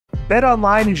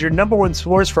BetOnline is your #1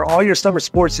 source for all your summer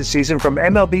sports this season, from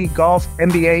MLB, golf,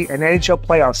 NBA, and NHL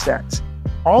playoff stats.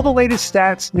 All the latest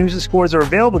stats, news, and scores are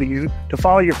available to you to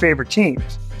follow your favorite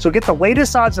teams. So get the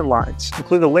latest odds and lines,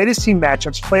 including the latest team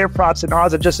matchups, player props, and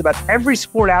odds on just about every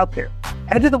sport out there.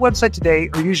 Head to the website today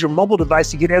or use your mobile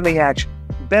device to get in the action.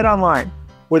 BetOnline,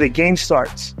 where the game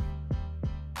starts.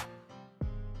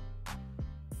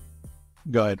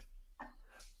 Go ahead.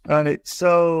 All right,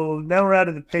 so now we're out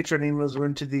of the Patreon emails. We're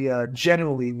into the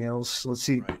general emails. Let's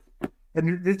see. Right.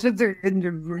 And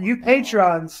you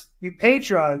patrons,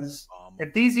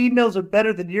 if these emails are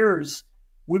better than yours,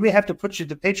 we may have to put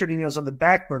the Patreon emails on the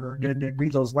back burner and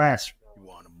read those last. You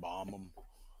want to bomb them?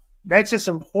 That's just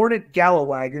some Hornet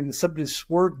Gallowaggon. The subject is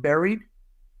Swerve buried.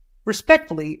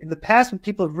 Respectfully, in the past, when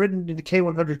people have written in the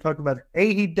K100 talking about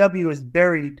AEW is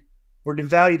buried or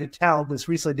devalued a talent that's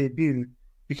recently debuted,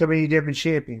 become any different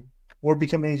champion,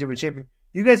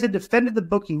 you guys have defended the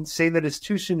booking, saying that it's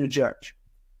too soon to judge.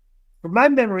 From my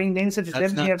memory, names such as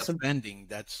that's MJF... not defending,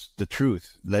 that's the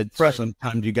truth. Right.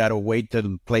 Sometimes you got to wait till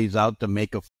it plays out to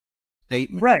make a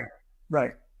statement.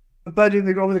 Right. But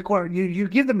over the course, you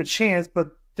give them a chance,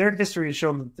 but their history has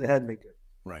shown that they hadn't been good.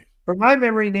 Right. From my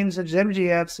memory, names such as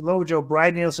MJF, Samoa Joe,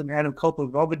 Bryan Danielson, and Adam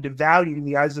Copeland have all been devalued in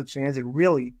the eyes of fans, and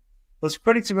really, those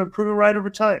critics have been proven right over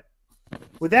time.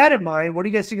 With that in mind, what do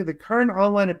you guys think of the current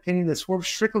online opinion that Swerve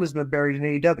Strickland has been buried in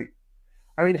AEW?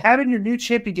 I mean, having your new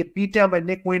champion get beat down by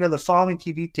Nick Wayne on the following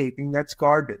TV taping, that's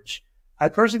garbage. I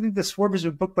personally think that Swerve has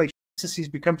been booked like since he's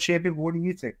become champion, but what do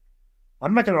you think?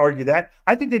 I'm not going to argue that.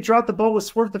 I think they dropped the ball with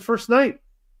Swerve the first night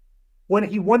when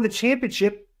he won the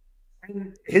championship,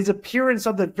 and his appearance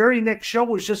on the very next show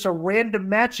was just a random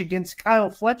match against Kyle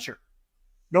Fletcher.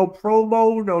 No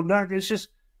promo, no nothing. It's just...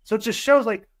 So it just shows,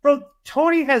 like, bro,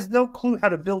 Tony has no clue how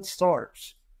to build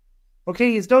stars.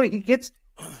 Okay, he gives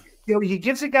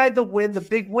a guy the win, the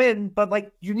big win, but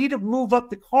like you need to move up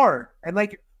the card. And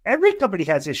like every company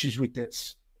has issues with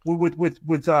this,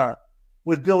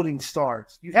 with building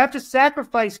stars. You have to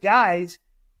sacrifice guys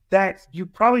that you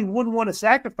probably wouldn't want to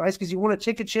sacrifice because you want to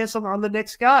take a chance on the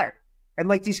next guy. And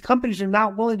like these companies are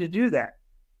not willing to do that.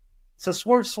 So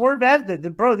Swerve has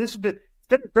that, bro. This has been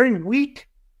a very weak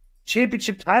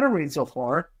championship title reign so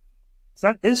far. It's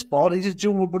not his fault. He's just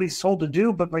doing what he's told to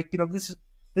do. But like, this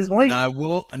is late.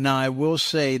 Now I will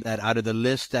say that out of the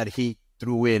list that he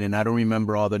threw in, and I don't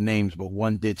remember all the names, but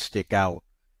one did stick out.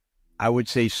 I would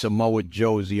say Samoa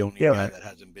Joe is the only guy that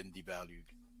hasn't been devalued.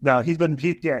 No, he's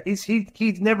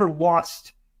never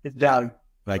lost his value.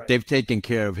 Like they've taken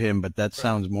care of him, but that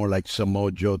sounds more like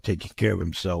Samoa Joe taking care of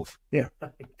himself. Yeah.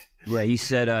 Right. He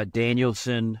said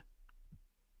Danielson.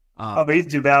 He's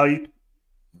devalued.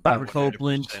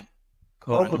 Copeland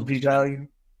devalued.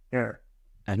 Yeah.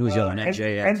 And who's the other one?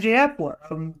 MJF. MJF what?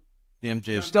 The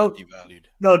MJF still devalued.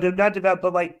 No, they're not devalued,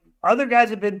 but like other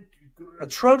guys have been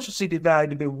atrociously devalued.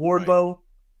 They've been Wardlow.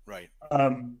 Right.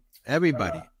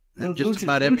 Everybody. Just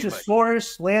about everybody.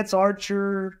 Luchasaurus, Lance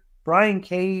Archer, Brian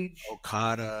Cage,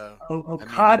 Okada.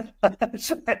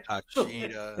 Takeshita.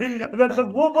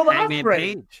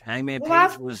 Hangman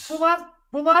Page was...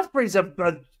 Will Ospreay's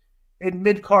in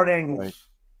mid-card angles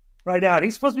right now.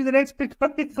 He's supposed to be the next big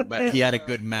card. But he had a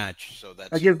good match, so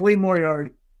that's... Against Lee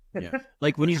Moriarty. Yeah.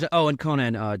 Like when he's... Oh, and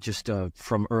Konnan, just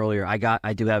from earlier,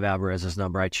 I do have Alvarez's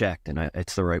number. I checked, and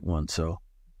it's the right one, so...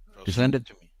 Just send it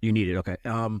to me. You need it, okay.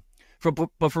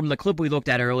 But from the clip we looked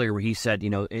at earlier where he said,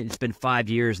 it's been 5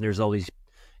 years and there's all these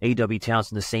AEW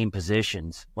talents in the same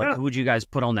positions. Like, who would you guys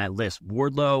put on that list?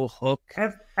 Wardlow, Hook?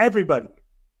 Everybody.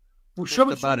 Just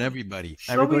about everybody.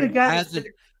 Everybody has it.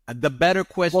 The better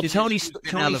question is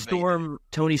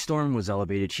Tony Storm was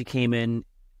elevated. She came in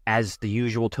as the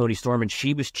usual Tony Storm, and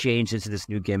she was changed into this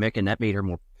new gimmick, and that made her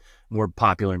more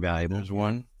popular and valuable. There's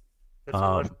one.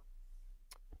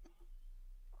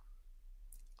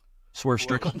 Swerve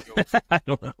Strickland. I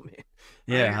don't know, man.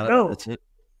 Yeah, that's it.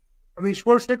 I mean,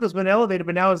 Swerve Strickland's been elevated,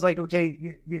 but now it's like,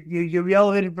 okay, you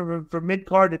elevated from mid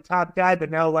card to top guy, but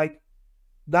now like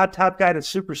not top guy to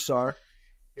superstar.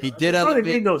 He did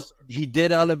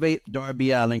elevate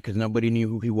Darby Allin because nobody knew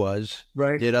who he was.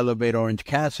 Right. Did elevate Orange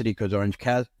Cassidy because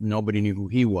nobody knew who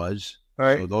he was.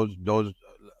 Right. So those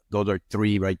are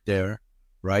three right there.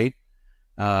 Right.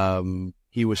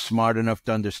 He was smart enough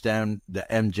to understand the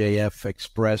MJF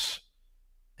Express,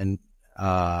 and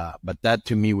but that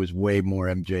to me was way more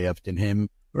MJF than him.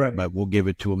 Right. But we'll give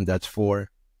it to him. That's 4.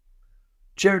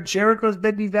 Jericho's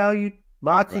been devalued.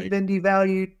 Moxley's been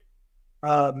devalued.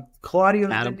 Claudio's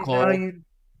been devalued.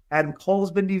 Adam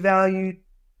Cole's been devalued.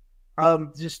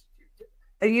 And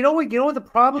you know what the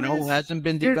problem is? Who hasn't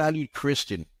been devalued?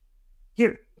 Christian.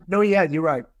 You're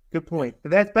right. Good point.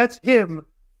 But that's him.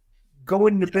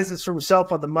 going into business for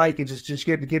himself on the mic and just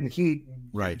getting heat.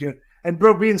 Right. And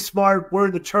bro, being smart,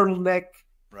 wearing the turtleneck.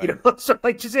 Right. You know, so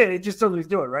like just it just doesn't what he's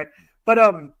doing, right? But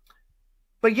bro,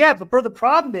 the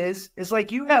problem is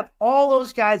like you have all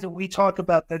those guys that we talk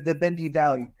about that have been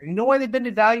devalued. And you know why they've been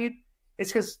devalued?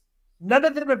 It's because none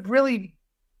of them have really,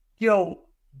 been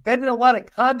in a lot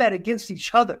of combat against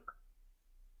each other.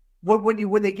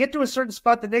 When they get to a certain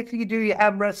spot, the next thing you do, you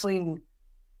have wrestling.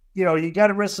 You got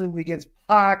to wrestling against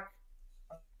Pac.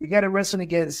 You got to wrestling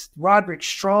against Roderick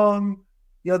Strong.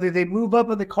 They move up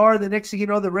in the card. The next thing you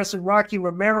know, they're wrestling Rocky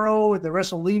Romero and they're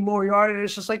wrestling Lee Moriarty. And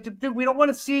it's just like, dude, we don't want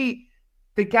to see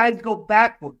the guys go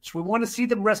backwards. We want to see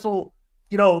them wrestle,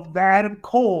 the Adam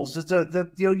Coles.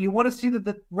 You want to see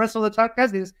the wrestle the top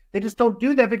guys. They just don't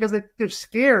do that because they're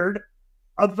scared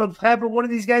of having one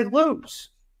of these guys lose.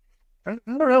 I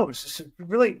don't know. It's just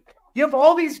really, you have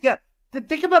all these guys.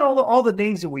 Think about all the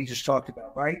names that we just talked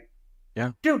about, right?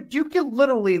 Yeah. Dude, you can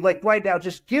literally, like right now,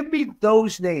 just give me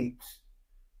those names.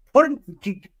 Put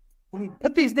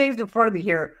these names in front of me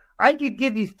here. I could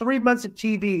give you 3 months of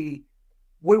TV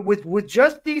with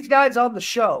just these guys on the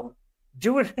show,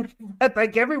 doing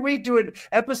like every week, doing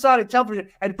episodic television,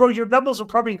 and bro, your numbers will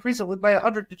probably increase by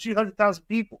 100 to 200,000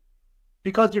 people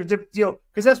because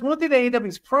because that's one thing that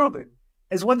AEW's proven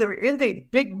is when they're in a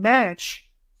big match,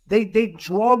 they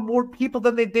draw more people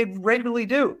than they regularly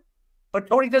do. But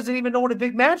Tony doesn't even know what a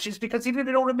big match is because he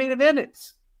didn't know what a main event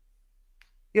is.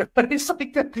 But it's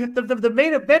like the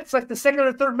main event's like the second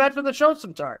or third match of the show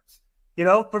sometimes.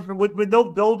 With no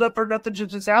build up or nothing,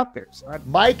 just out there. So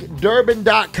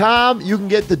MikeDurbin.com. You can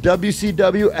get the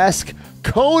WCW-esque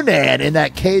Konnan in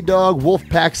that K-Dog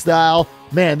Wolfpack style.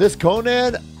 Man, this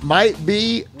Konnan might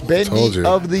be Bendy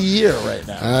of the Year right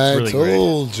now. I really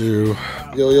told you.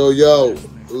 Yo.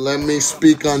 Let me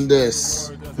speak on this.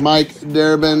 Mike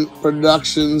Durbin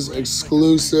Productions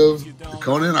exclusive.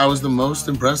 Konnan, I was the most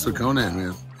impressed with Konnan,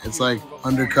 man. It's like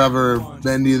undercover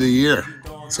Bendy of the Year.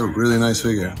 It's a really nice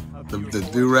figure. The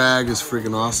do-rag is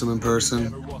freaking awesome in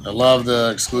person. I love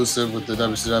the exclusive with the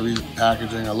WCW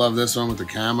packaging. I love this one with the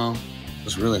camo.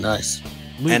 It's really nice.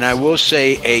 And I will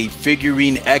say a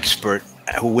figurine expert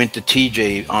who went to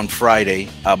TJ on Friday,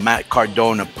 Matt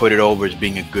Cardona, put it over as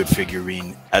being a good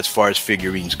figurine as far as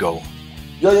figurines go.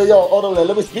 Yo, hold on,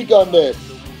 let me speak on this.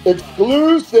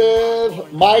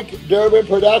 Exclusive Mike Durbin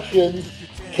Productions,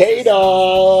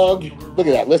 K-Dog. Look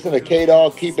at that, listen to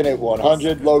K-Dog, keeping it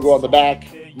 100, logo on the back,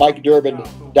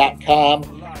 MikeDurbin.com.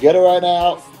 Get it right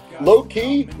now. Low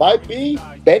key might be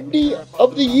Bendy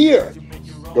of the Year.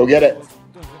 Go get it.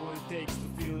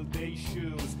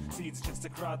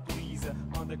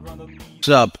 What's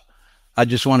up? I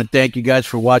just want to thank you guys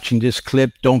for watching this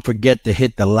clip. Don't forget to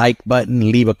hit the like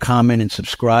button, leave a comment, and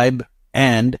subscribe.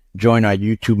 And join our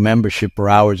YouTube membership for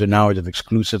hours and hours of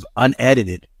exclusive,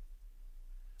 unedited,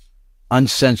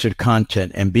 uncensored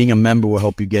content. And being a member will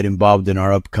help you get involved in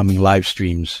our upcoming live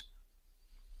streams.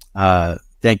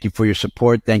 Thank you for your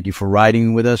support. Thank you for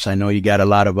riding with us. I know you got a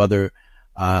lot of other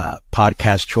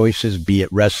podcast choices, be it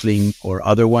wrestling or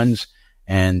other ones.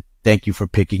 And thank you for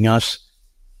picking us.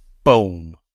 Boom.